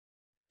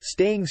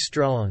staying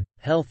strong,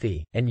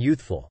 healthy, and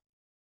youthful.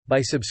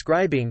 By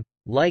subscribing,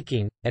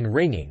 liking, and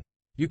ringing,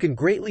 you can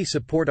greatly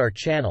support our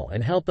channel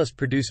and help us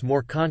produce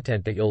more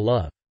content that you'll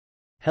love.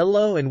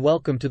 Hello and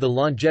welcome to the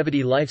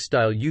Longevity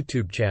Lifestyle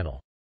YouTube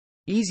channel.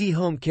 Easy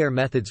home care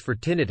methods for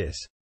tinnitus.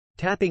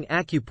 Tapping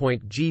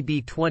Acupoint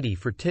GB20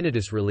 for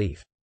tinnitus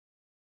relief.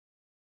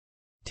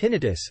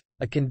 Tinnitus,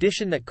 a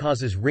condition that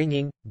causes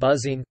ringing,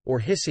 buzzing, or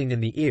hissing in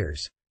the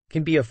ears,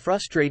 can be a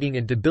frustrating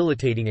and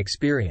debilitating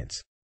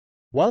experience.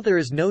 While there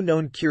is no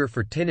known cure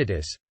for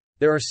tinnitus,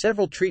 there are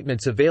several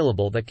treatments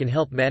available that can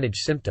help manage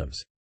symptoms.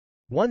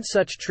 One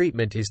such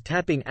treatment is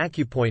tapping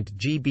Acupoint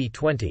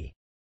GB20.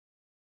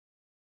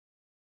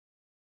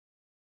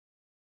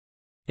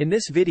 In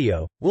this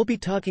video, we'll be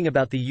talking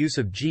about the use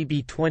of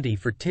GB20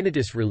 for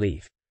tinnitus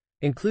relief,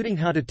 including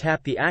how to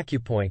tap the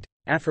Acupoint,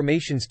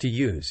 affirmations to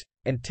use,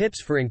 and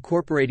tips for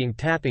incorporating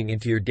tapping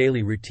into your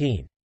daily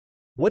routine.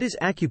 What is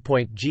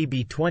Acupoint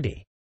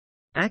GB20?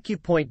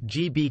 Acupoint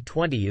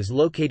GB20 is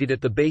located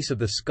at the base of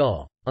the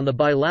skull, on the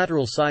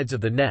bilateral sides of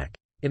the neck,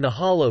 in the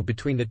hollow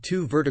between the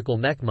two vertical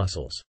neck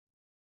muscles.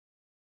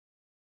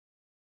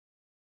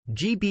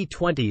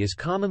 GB20 is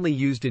commonly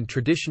used in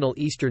traditional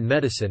Eastern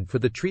medicine for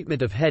the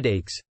treatment of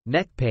headaches,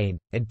 neck pain,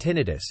 and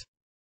tinnitus.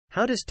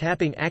 How does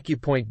tapping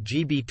Acupoint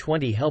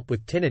GB20 help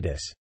with tinnitus?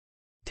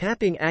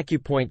 Tapping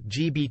Acupoint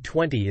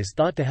GB20 is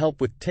thought to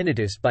help with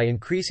tinnitus by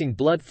increasing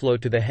blood flow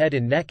to the head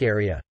and neck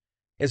area,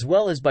 as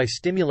well as by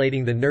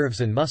stimulating the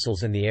nerves and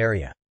muscles in the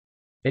area.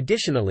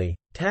 Additionally,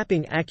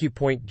 tapping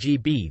Acupoint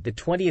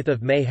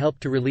GB20 may help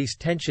to release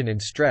tension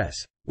and stress,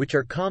 which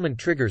are common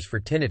triggers for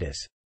tinnitus.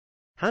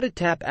 How to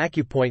tap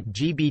Acupoint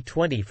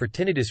GB20 for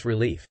tinnitus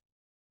relief.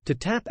 To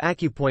tap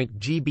Acupoint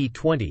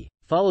GB20,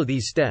 follow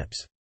these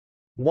steps.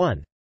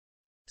 1.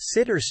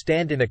 Sit or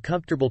stand in a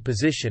comfortable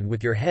position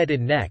with your head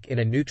and neck in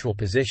a neutral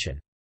position.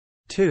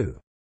 2.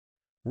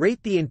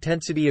 Rate the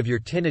intensity of your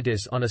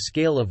tinnitus on a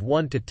scale of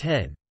 1 to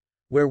 10,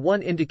 where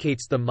 1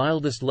 indicates the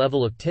mildest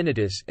level of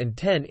tinnitus and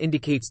 10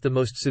 indicates the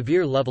most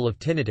severe level of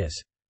tinnitus,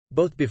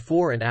 both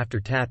before and after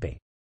tapping.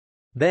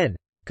 Then,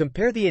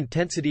 compare the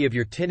intensity of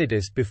your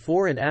tinnitus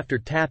before and after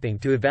tapping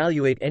to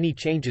evaluate any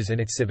changes in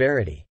its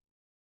severity.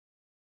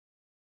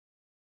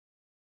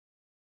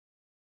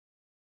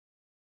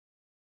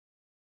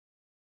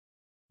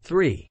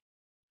 Three.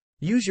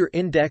 Use your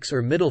index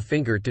or middle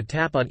finger to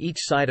tap on each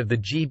side of the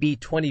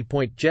GB20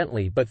 point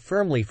gently but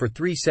firmly for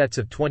 3 sets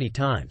of 20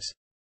 times.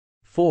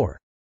 4.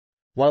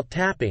 While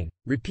tapping,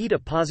 repeat a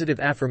positive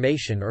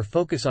affirmation or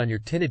focus on your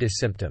tinnitus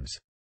symptoms.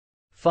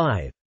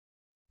 5.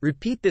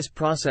 Repeat this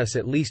process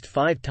at least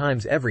 5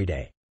 times every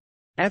day.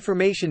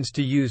 Affirmations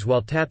to use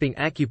while tapping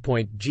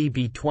Acupoint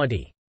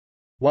GB20.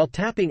 While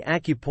tapping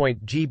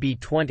Acupoint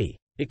GB20,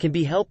 it can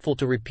be helpful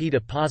to repeat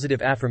a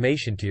positive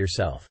affirmation to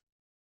yourself.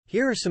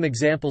 Here are some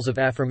examples of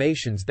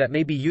affirmations that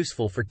may be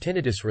useful for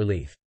tinnitus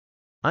relief.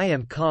 I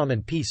am calm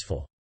and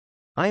peaceful.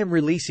 I am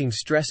releasing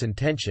stress and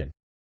tension.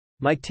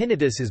 My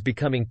tinnitus is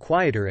becoming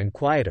quieter and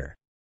quieter.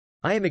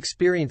 I am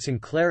experiencing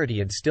clarity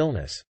and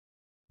stillness.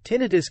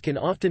 Tinnitus can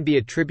often be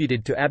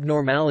attributed to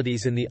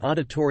abnormalities in the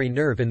auditory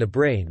nerve in the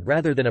brain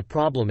rather than a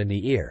problem in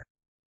the ear.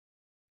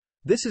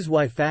 This is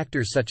why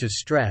factors such as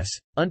stress,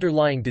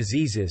 underlying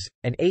diseases,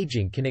 and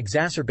aging can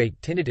exacerbate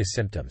tinnitus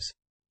symptoms.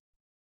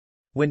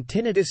 When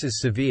tinnitus is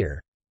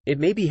severe, it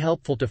may be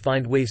helpful to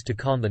find ways to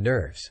calm the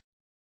nerves.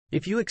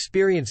 If you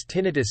experience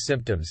tinnitus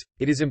symptoms,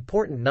 it is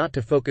important not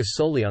to focus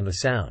solely on the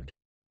sound.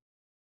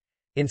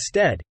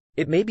 Instead,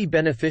 it may be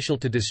beneficial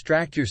to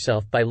distract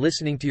yourself by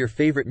listening to your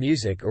favorite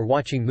music or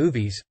watching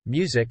movies,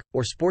 music,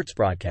 or sports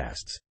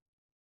broadcasts.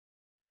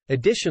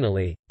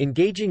 Additionally,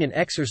 engaging in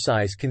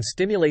exercise can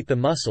stimulate the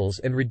muscles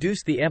and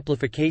reduce the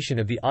amplification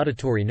of the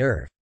auditory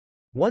nerve.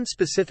 One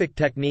specific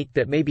technique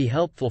that may be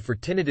helpful for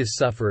tinnitus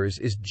sufferers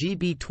is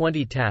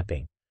GB20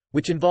 tapping,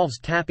 which involves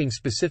tapping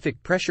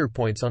specific pressure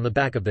points on the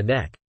back of the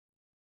neck.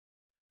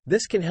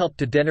 This can help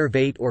to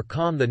denervate or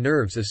calm the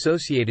nerves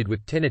associated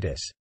with tinnitus.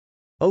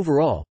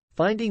 Overall,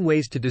 finding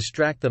ways to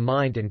distract the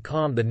mind and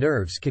calm the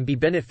nerves can be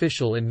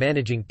beneficial in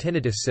managing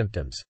tinnitus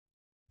symptoms.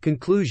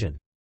 Conclusion.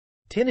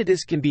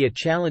 Tinnitus can be a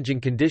challenging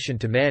condition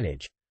to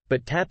manage,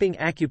 but tapping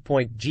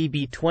Acupoint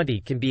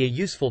GB20 can be a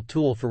useful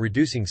tool for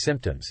reducing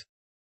symptoms.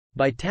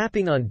 By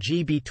tapping on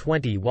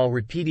GB20 while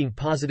repeating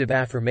positive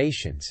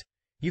affirmations,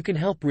 you can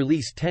help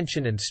release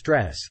tension and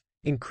stress,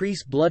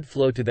 increase blood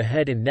flow to the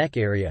head and neck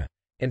area,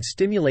 and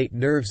stimulate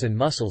nerves and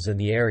muscles in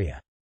the area.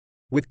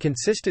 With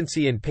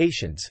consistency and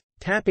patience,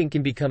 tapping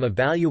can become a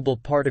valuable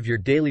part of your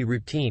daily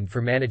routine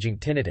for managing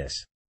tinnitus.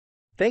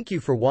 Thank you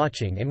for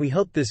watching, and we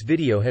hope this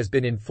video has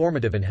been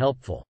informative and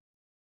helpful.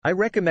 I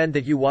recommend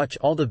that you watch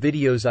all the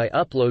videos I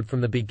upload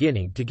from the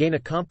beginning to gain a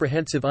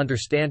comprehensive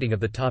understanding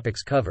of the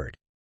topics covered.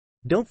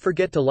 Don't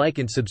forget to like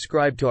and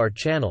subscribe to our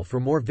channel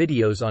for more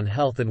videos on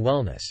health and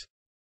wellness.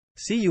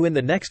 See you in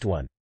the next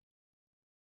one.